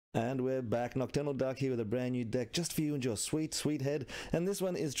And we're back, Nocturnal Dark here with a brand new deck just for you and your sweet, sweet head. And this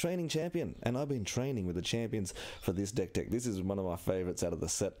one is Training Champion, and I've been training with the champions for this deck. This is one of my favorites out of the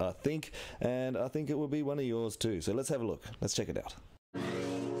set, I think, and I think it will be one of yours too. So let's have a look. Let's check it out.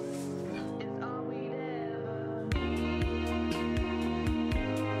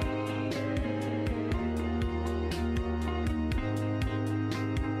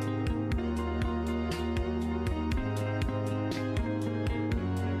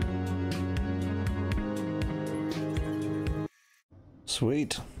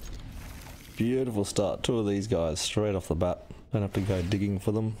 Sweet. Beautiful start. Two of these guys straight off the bat. Don't have to go digging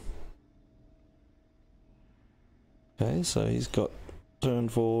for them. Okay, so he's got turn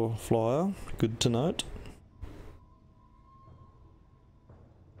 4 flyer. Good to note.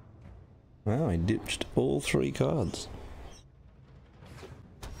 Wow, he ditched all 3 cards.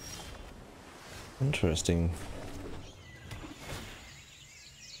 Interesting.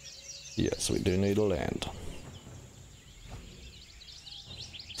 Yes, we do need a land.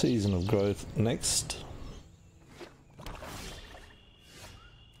 Season of Growth next.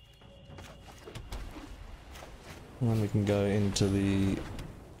 And then we can go into the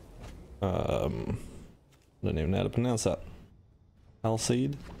I don't even know how to pronounce that.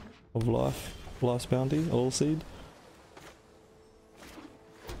 Alseed of Life, Life's Bounty, Allseed.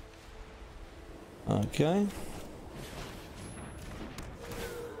 Okay.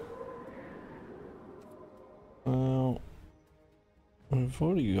 Well, we've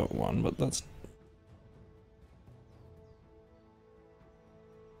already got one, but that's...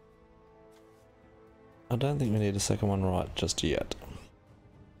 I don't think we need a second one right just yet.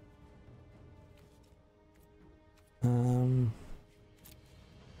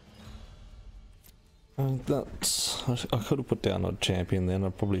 That's... I could have put down a champion then, I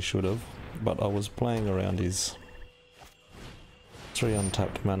probably should have, but I was playing around his 3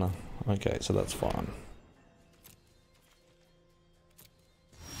 untapped mana. Okay, so that's fine.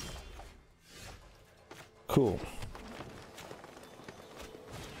 Cool.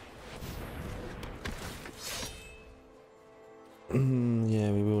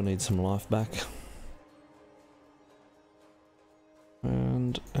 Yeah, we will need some life back.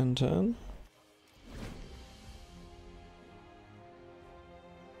 And end turn.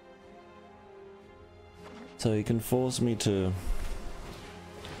 So he can force me to...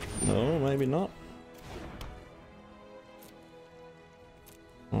 No, maybe not.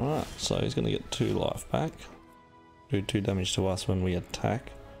 Alright, so he's going to get 2 life back. Do 2 damage to us when we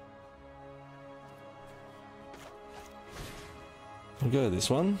attack. We'll go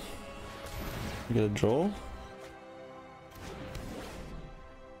this one. We get a draw.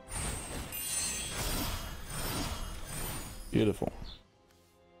 Beautiful.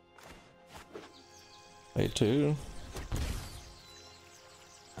 Pay 2.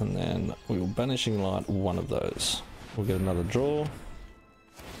 And then we will Banishing Light one of those. We'll get another draw.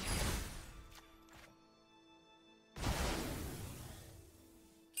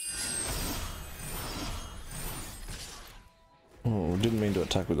 Oh, didn't mean to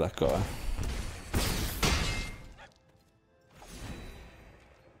attack with that guy.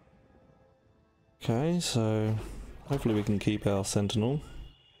 Okay, so hopefully we can keep our Sentinel.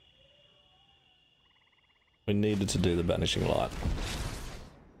 We needed to do the Banishing Light.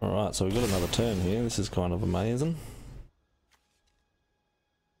 Alright, so we've got another turn here. This is kind of amazing.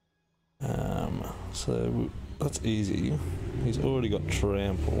 So that's easy. He's already got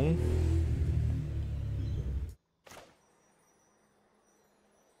Trample.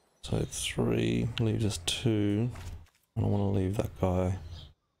 So 3 leaves us 2. I don't want to leave that guy.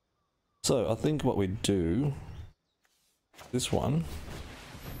 So I think what we do, this one,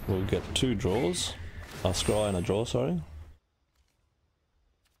 we'll get 2 draws. A scry and a draw, sorry.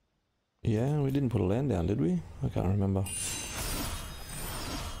 Yeah, we didn't put a land down, did we? I can't remember.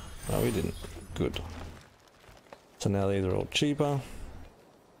 No, we didn't. Good. So now these are all cheaper.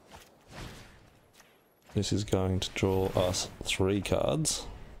 This is going to draw us 3 cards.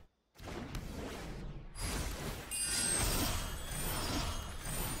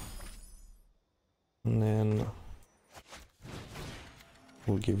 And then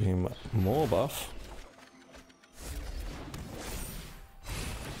we'll give him more buff.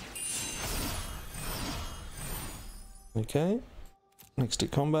 Okay, next to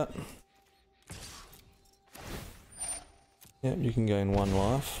combat. Yep, you can gain 1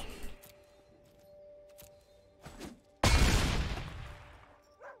 life.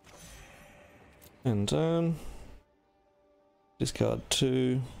 End turn. Discard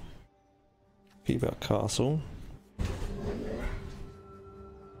 2. Keep our castle.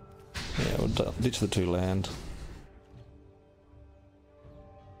 Yeah, we'll ditch the 2 land.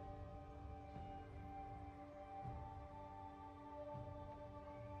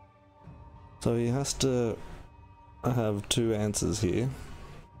 So he has to have 2 answers here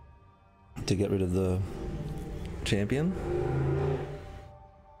to get rid of the champion.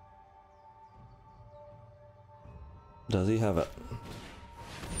 Does he have it?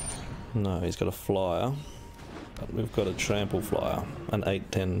 No, he's got a flyer. But we've got a trample flyer. An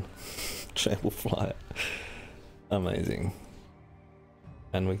 8-10 trample flyer. Amazing.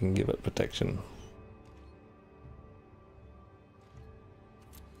 And we can give it protection.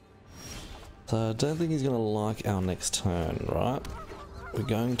 So I don't think he's going to like our next turn, right? We're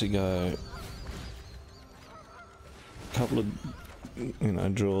going to go a couple of, you know,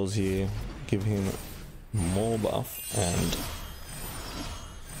 draws here, give him more buff, and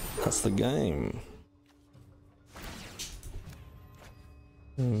that's the game.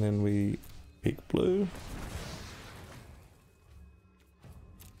 And then we pick blue.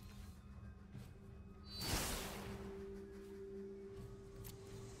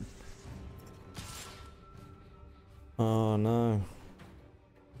 Oh no.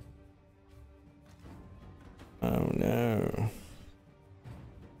 Oh no.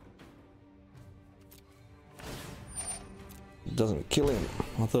 It doesn't kill him.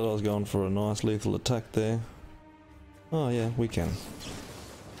 I thought I was going for a nice lethal attack there. Oh yeah, we can.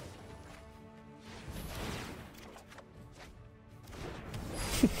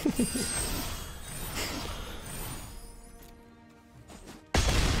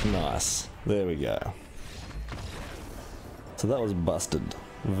 Nice. There we go. So that was busted.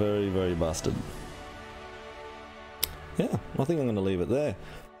 Very, very busted. Yeah, I think I'm going to leave it there.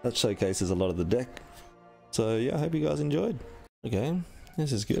 That showcases a lot of the deck. So yeah, I hope you guys enjoyed. Okay,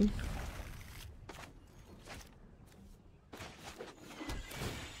 this is good.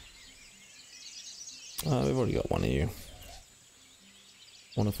 Oh, we've already got one of you.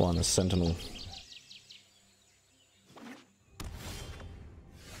 I want to find a sentinel.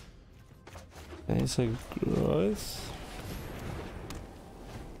 Okay, so growth.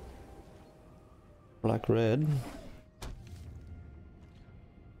 Black red.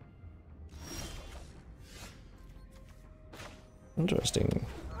 Interesting.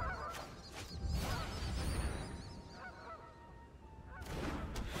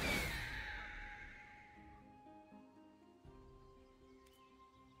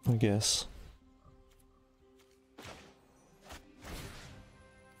 I guess.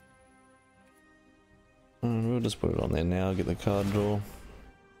 And we'll just put it on there now, get the card draw.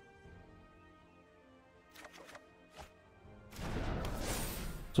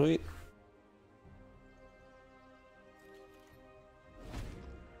 Sweet.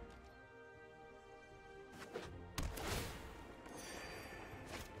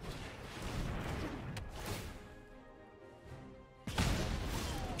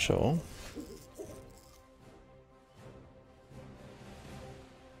 Sure.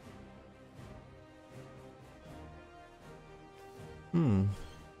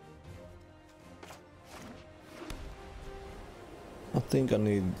 I think I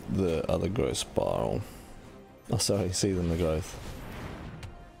need the other growth spiral. Oh, sorry, season the growth.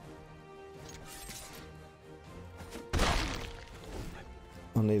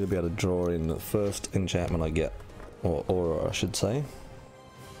 I need to be able to draw in the first enchantment I get, or aura I should say.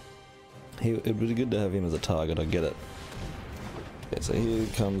 It would be good to have him as a target, I get it. Okay, so here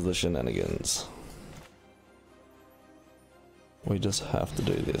comes the shenanigans. We just have to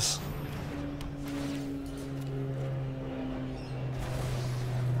do this.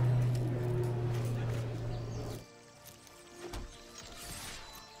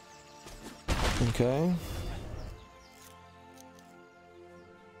 Okay.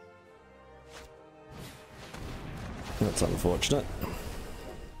 That's unfortunate.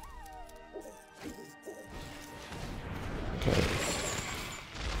 Okay.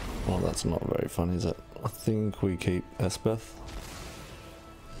 Well, that's not very fun, is it? I think we keep Espeth.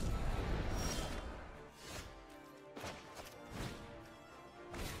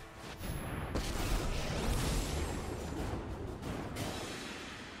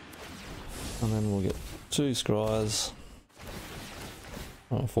 And then we'll get 2 scries.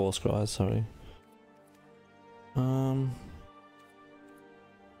 Oh, 4 scries, sorry.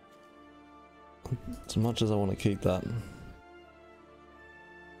 As much as I want to keep that.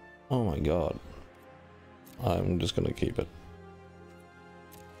 Oh my god. I'm just going to keep it.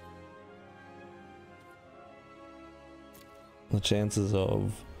 The chances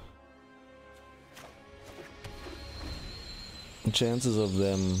of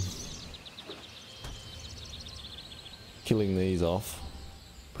them killing these off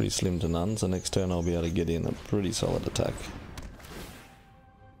pretty slim to none, so next turn I'll be able to get in a pretty solid attack.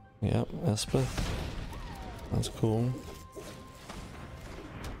 Yep, Espeth. That's cool.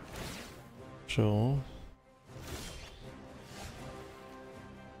 Sure.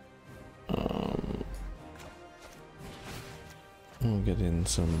 We'll get in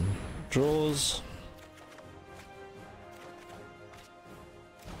some drawers.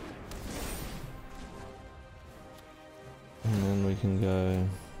 And then we can go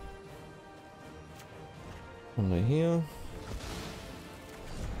under here.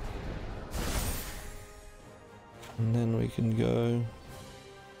 And then we can go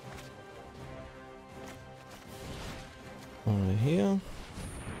over here.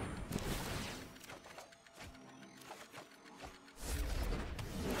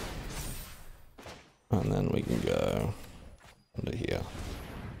 And then we can go under here.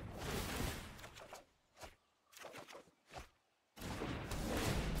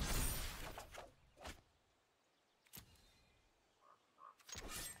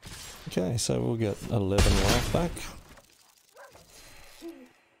 Okay, so we'll get 11 life back.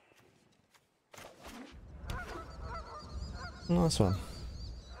 Nice one.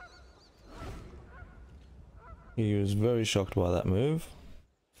 He was very shocked by that move.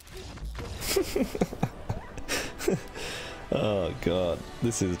 Oh god,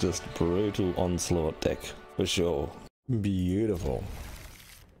 this is just brutal onslaught deck for sure. Beautiful.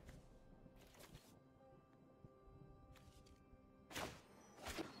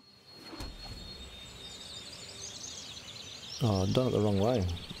 Oh, I've done it the wrong way.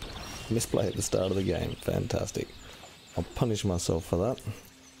 Misplay at the start of the game. Fantastic. I'll punish myself for that.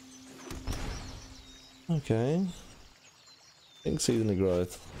 Okay. Think season of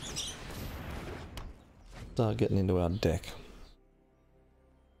growth. Start getting into our deck.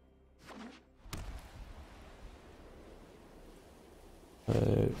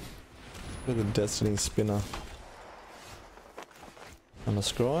 So, with a Destiny Spinner and a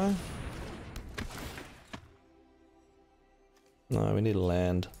Scry. No, we need a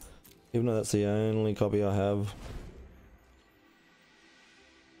land. Even though that's the only copy I have.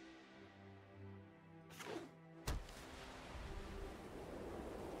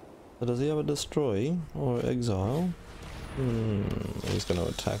 So does he have a destroy or exile? He's going to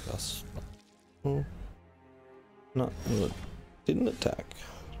attack us. Oh. No, didn't attack.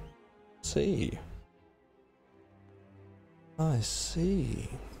 See. I see.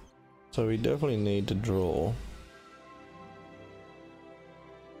 So we definitely need to draw.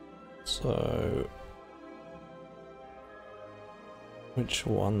 So which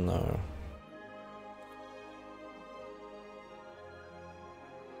one though?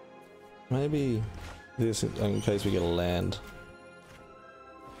 Maybe this in case we get a land.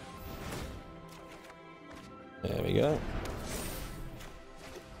 There we go.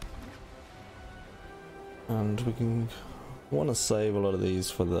 And we can want to save a lot of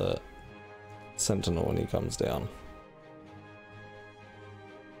these for the Sentinel when he comes down.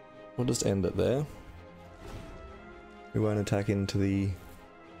 We'll just end it there. We won't attack into the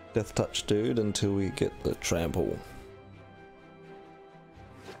Death Touch dude until we get the trample.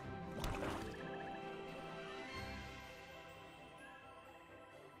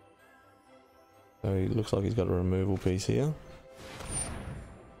 So he looks like he's got a removal piece here.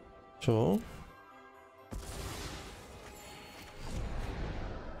 Sure.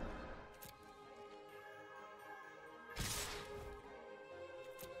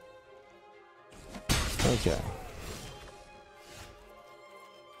 Okay.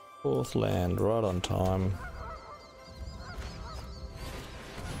 Fourth land, right on time.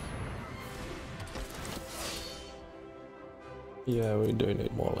 Yeah, we do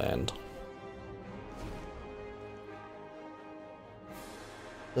need more land.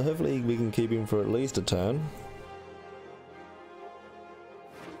 So hopefully we can keep him for at least a turn.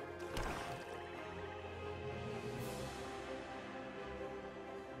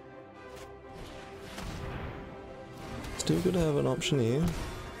 Still good to have an option here.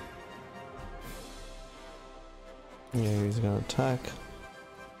 Yeah, he's gonna attack.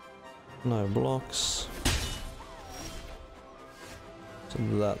 No blocks. So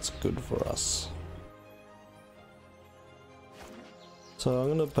that's good for us. So I'm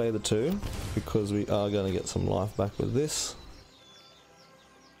gonna pay the 2 because we are gonna get some life back with this.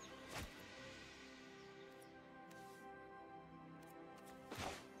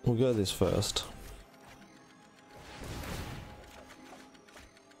 We'll go this first.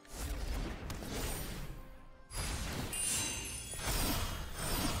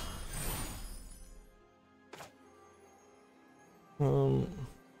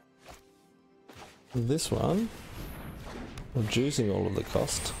 This one, reducing all of the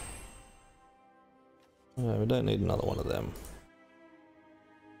cost. No, we don't need another one of them.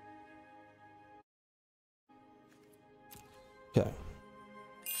 Okay.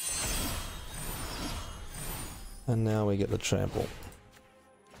 And now we get the trample.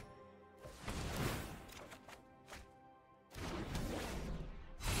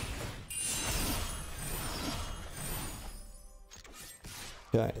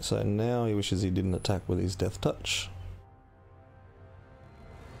 Okay, so now he wishes he didn't attack with his death touch.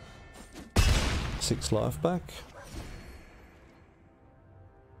 6 life back.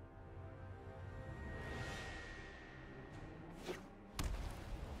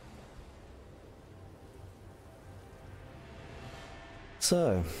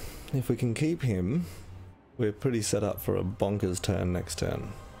 So, if we can keep him, we're pretty set up for a bonkers turn next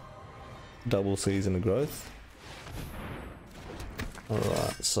turn. Double season of growth.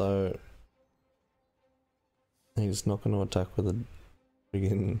 Alright, so he's not going to attack with a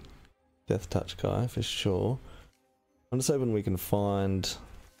friggin' death touch guy for sure. I'm just hoping we can find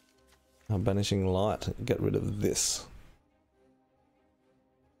a banishing light and get rid of this.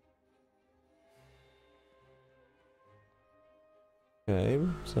 Okay,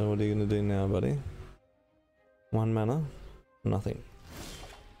 so what are you going to do now, buddy? 1 mana? Nothing.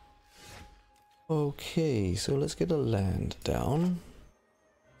 Okay, so let's get a land down.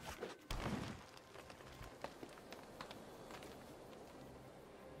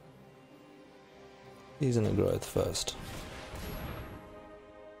 Season of growth first.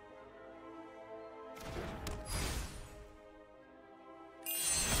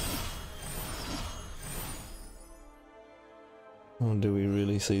 Or do we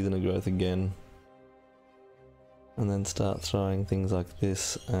really season of growth again? And then start throwing things like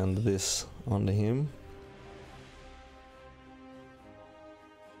this and this onto him?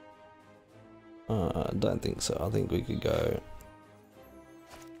 I don't think so. I think we could go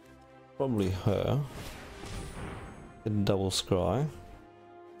probably her. Get a double scry.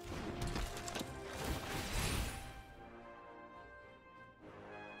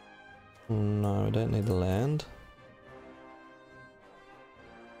 No, we don't need the land.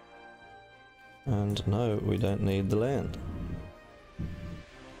 And no, we don't need the land.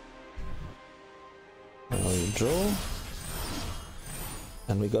 Now we draw.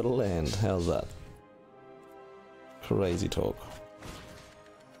 And we got a land. How's that? Crazy talk.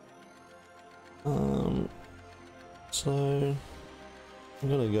 So I'm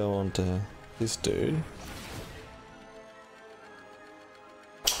gonna go on to this dude.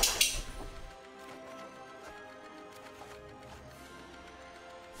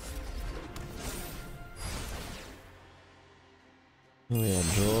 We are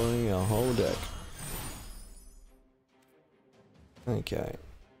drawing our whole deck. Okay.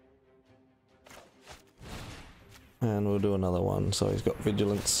 And we'll do another one, so he's got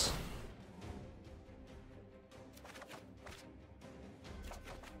vigilance.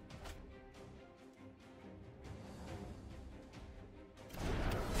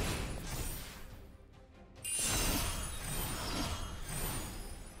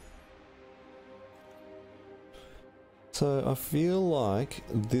 So I feel like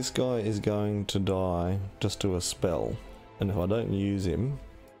this guy is going to die just to a spell, and if I don't use him,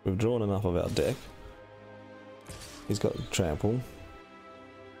 we've drawn enough of our deck. He's got trample.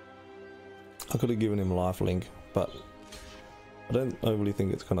 I could have given him lifelink, but I don't overly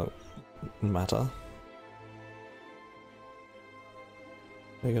think it's gonna matter.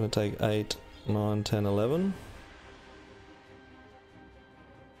 We're gonna take 8, 9, 10, 11.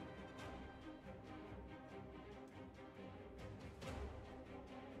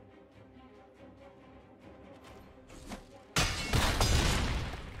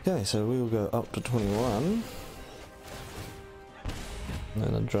 Okay, so we'll go up to 21. And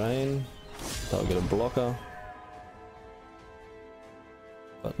then a drain. That'll get a blocker.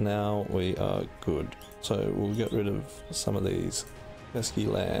 But now we are good. So we'll get rid of some of these pesky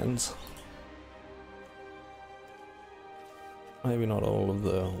lands. Maybe not all of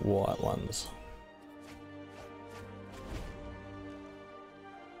the white ones.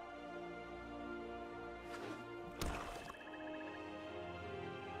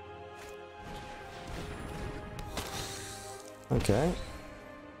 Okay.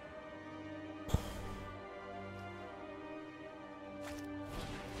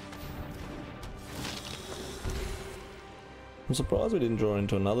 I'm surprised we didn't draw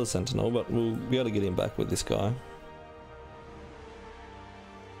into another sentinel, but we'll be able to get him back with this guy.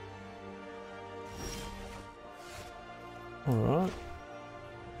 Alright.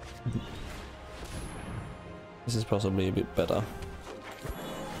 This is possibly a bit better.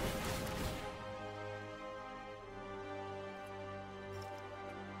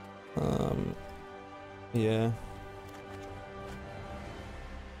 Yeah.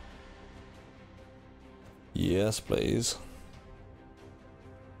 Yes, please.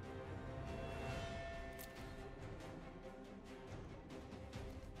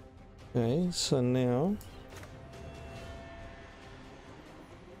 Okay, so now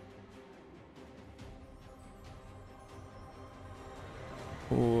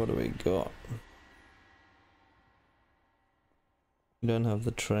what do we got? We don't have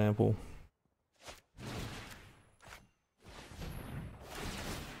the trample.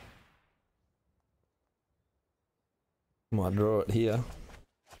 Might draw it here.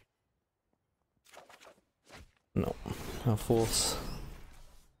 No, our force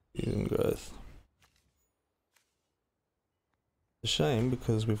in growth. It's a shame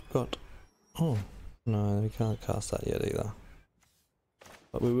because we've got. Oh no, we can't cast that yet either.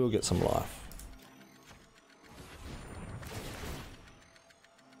 But we will get some life.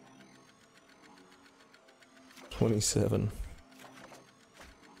 $27.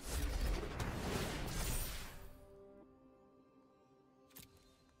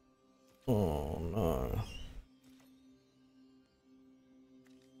 Oh no.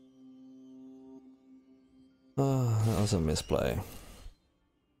 Ah, that was a misplay.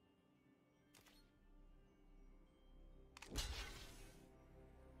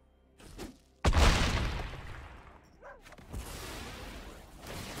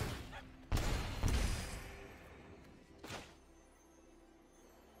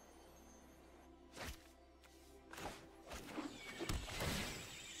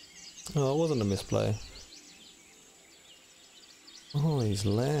 Oh, it wasn't a misplay. Oh, these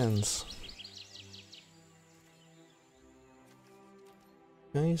lands.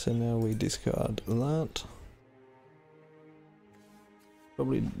 Okay, so now we discard that.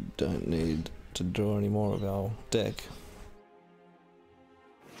 Probably don't need to draw any more of our deck.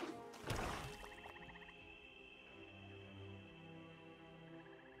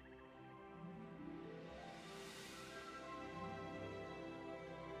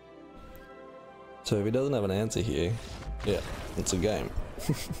 So if he doesn't have an answer here, yeah, it's a game.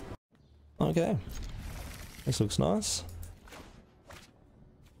 Okay, this looks nice.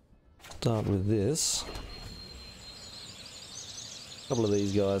 Start with this. A couple of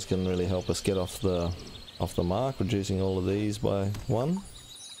these guys can really help us get off the mark, reducing all of these by 1.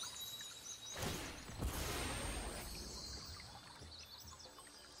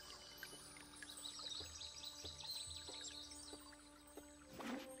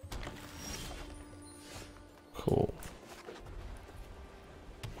 Cool.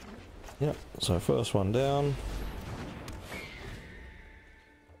 Yep, so first one down.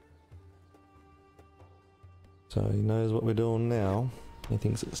 So he knows what we're doing now. He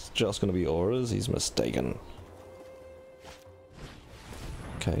thinks it's just going to be auras. He's mistaken.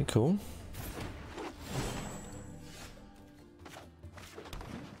 Okay, cool.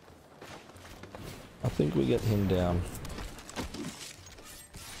 I think we get him down.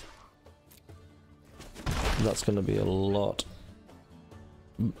 That's going to be a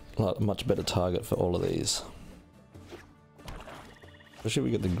much better target for all of these. Especially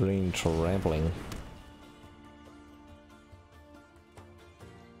we get the green trampling.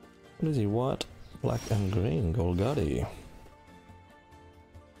 What is he? White, black and green. Golgari.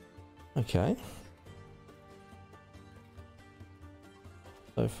 Okay.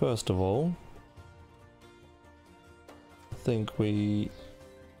 So first of all, I think we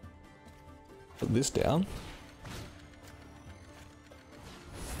put this down.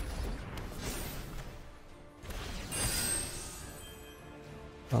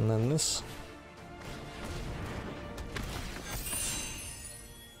 And then this.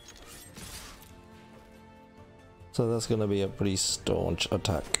 So that's going to be a pretty staunch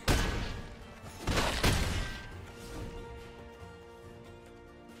attack.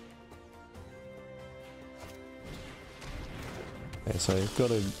 Okay, so you've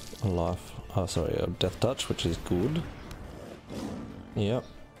got a life, oh sorry, a death touch, which is good. Yep.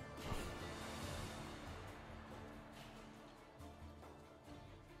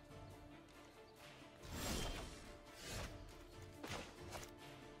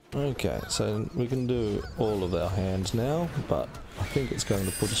 Okay, so we can do all of our hands now, but I think it's going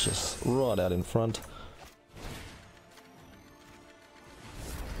to push us right out in front.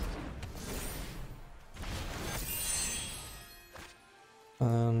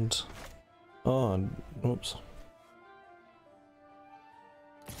 And oh, oops.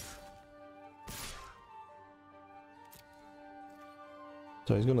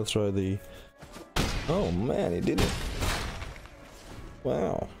 So he's going to throw the. Oh man, he did it!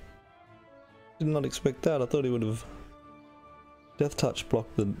 Wow. Did not expect that. I thought he would have death touch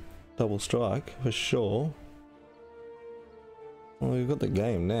blocked the double strike for sure. Well, we've got the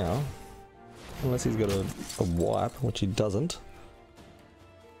game now. Unless he's got a wipe, which he doesn't.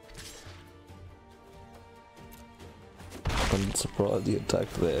 I'm surprised he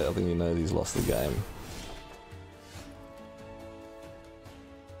attacked there. I think he knows he's lost the game.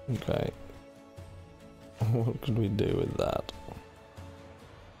 Okay. What could we do with that?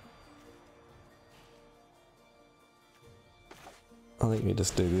 I think we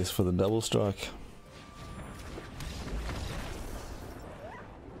just do this for the double strike.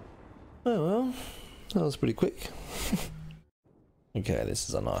 Oh well, that was pretty quick. Okay, this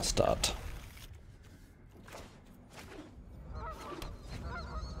is a nice start.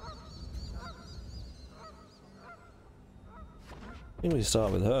 I think we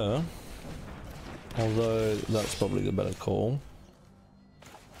start with her, although that's probably the better call.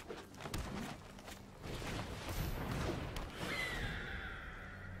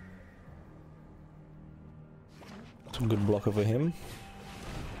 It's a good blocker for him.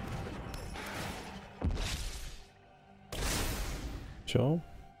 Sure.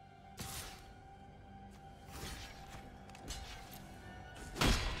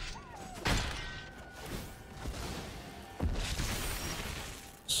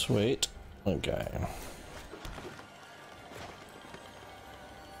 Sweet. Okay.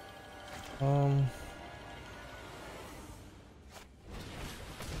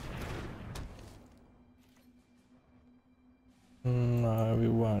 No, we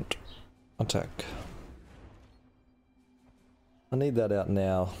won't attack. I need that out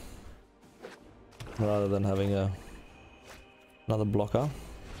now, rather than having another blocker.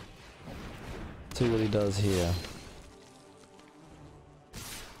 See what he does here.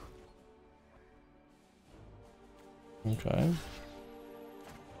 Okay.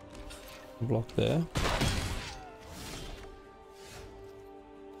 Block there.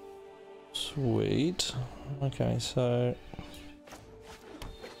 Sweet. Okay, so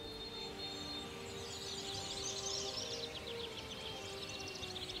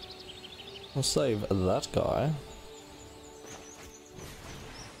I'll save that guy.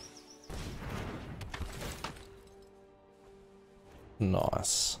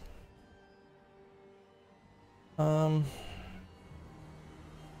 Nice.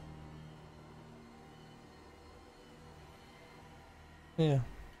 Yeah,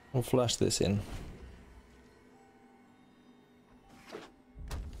 we'll flash this in.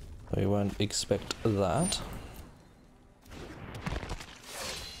 We won't expect that.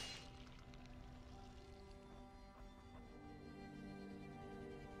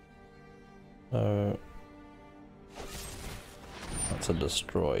 So that's a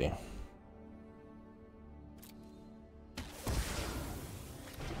destroy.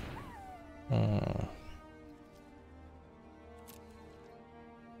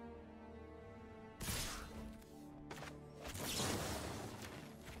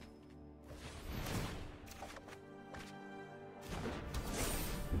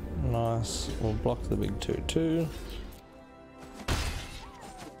 Nice. We'll block the big 2/2.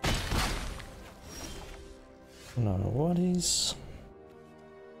 No worries.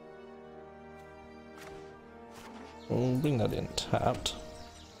 We'll bring that in tapped.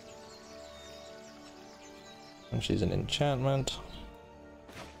 And she's an enchantment.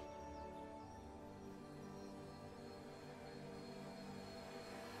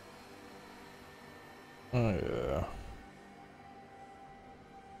 Oh yeah.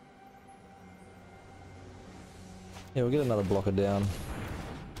 Yeah, we'll get another blocker down.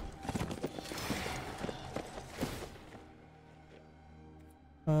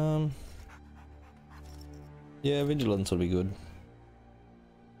 Yeah, vigilance will be good.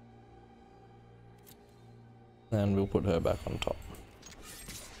 And we'll put her back on top.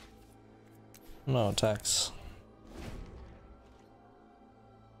 No attacks.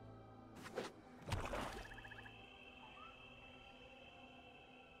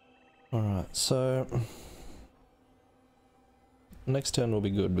 Alright, so next turn will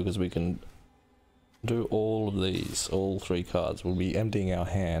be good because we can do all of these, all 3 cards. We'll be emptying our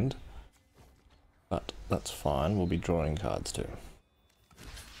hand, but that's fine, we'll be drawing cards too.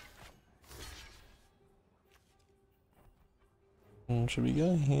 And should we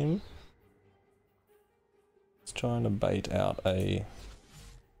go him? It's trying to bait out a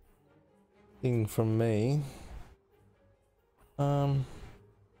thing from me.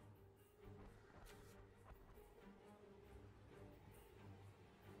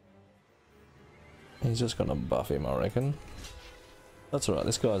 He's just gonna buff him, I reckon. That's alright,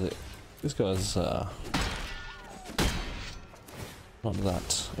 this guy's not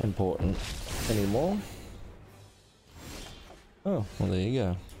that important anymore. Oh, well there you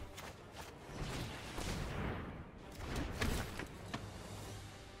go.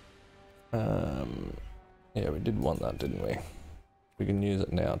 Yeah, we did want that, didn't we? We can use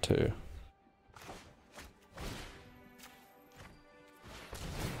it now too.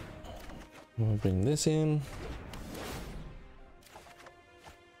 We'll bring this in.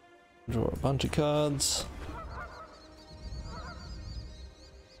 Draw a bunch of cards.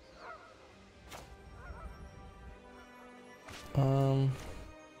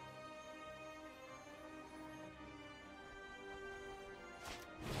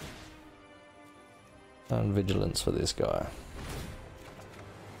 And vigilance for this guy.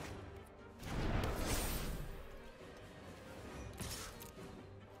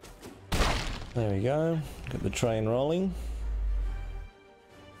 There we go. Get the train rolling.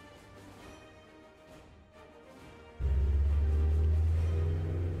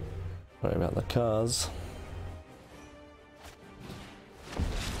 Sorry about the cars.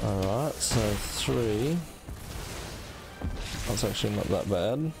 Alright, so 3. That's actually not that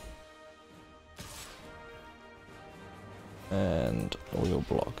bad. And we'll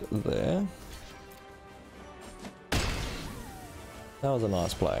block there. That was a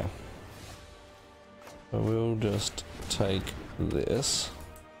nice play. So we'll just take this.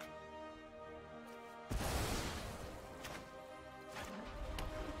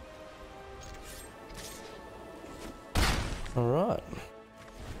 Alright.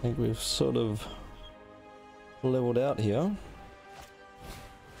 I think we've sort of leveled out here.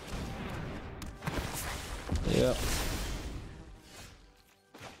 Yep.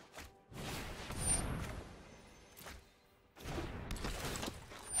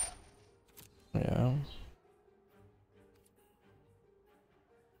 Yeah.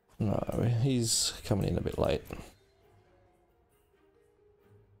 No, he's coming in a bit late.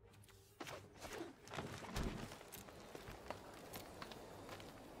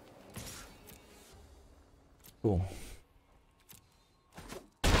 Cool.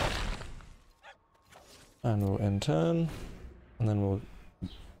 And we'll end turn, and then we'll...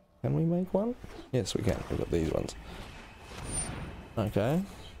 Can we make one? Yes, we can. We've got these ones. Okay.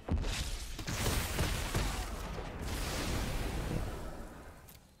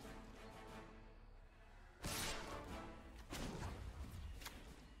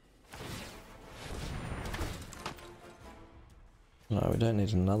 No, we don't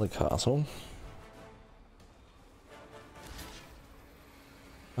need another castle.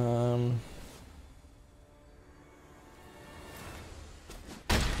 No,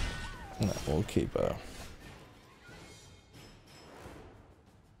 we'll keep her.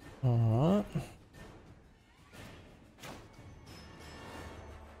 Alright.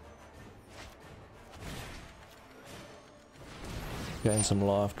 Gain some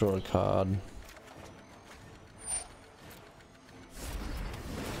life, draw a card.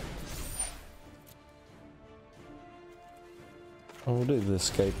 And we'll do the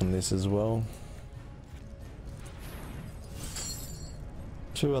escape on this as well.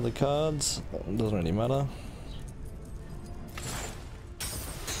 2 other cards, doesn't really matter.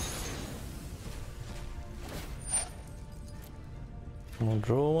 And we'll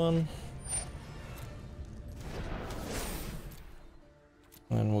draw one.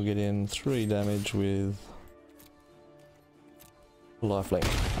 And we'll get in 3 damage with lifelink.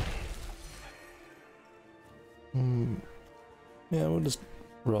 Yeah, we'll just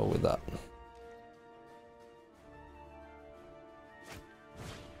roll with that.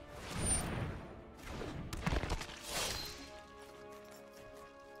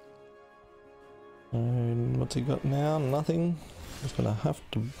 And what's he got now? Nothing. He's gonna have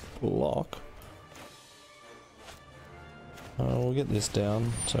to block. We'll get this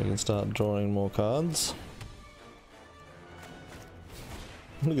down so I can start drawing more cards.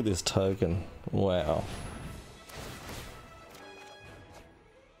 Look at this token. Wow.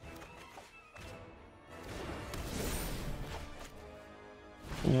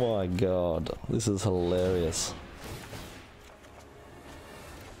 My god, this is hilarious.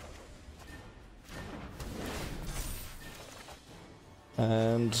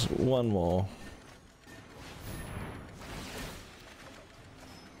 And one more.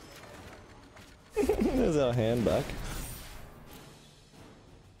 There's our hand back.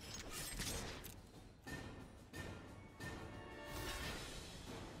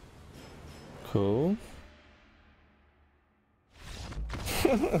 Cool.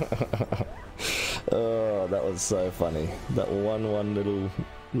 Oh, that was so funny. That one little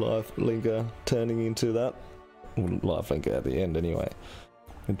life linker turning into that. Life linker at the end anyway.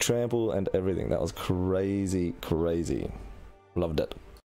 And trample and everything. That was crazy, crazy. Loved it.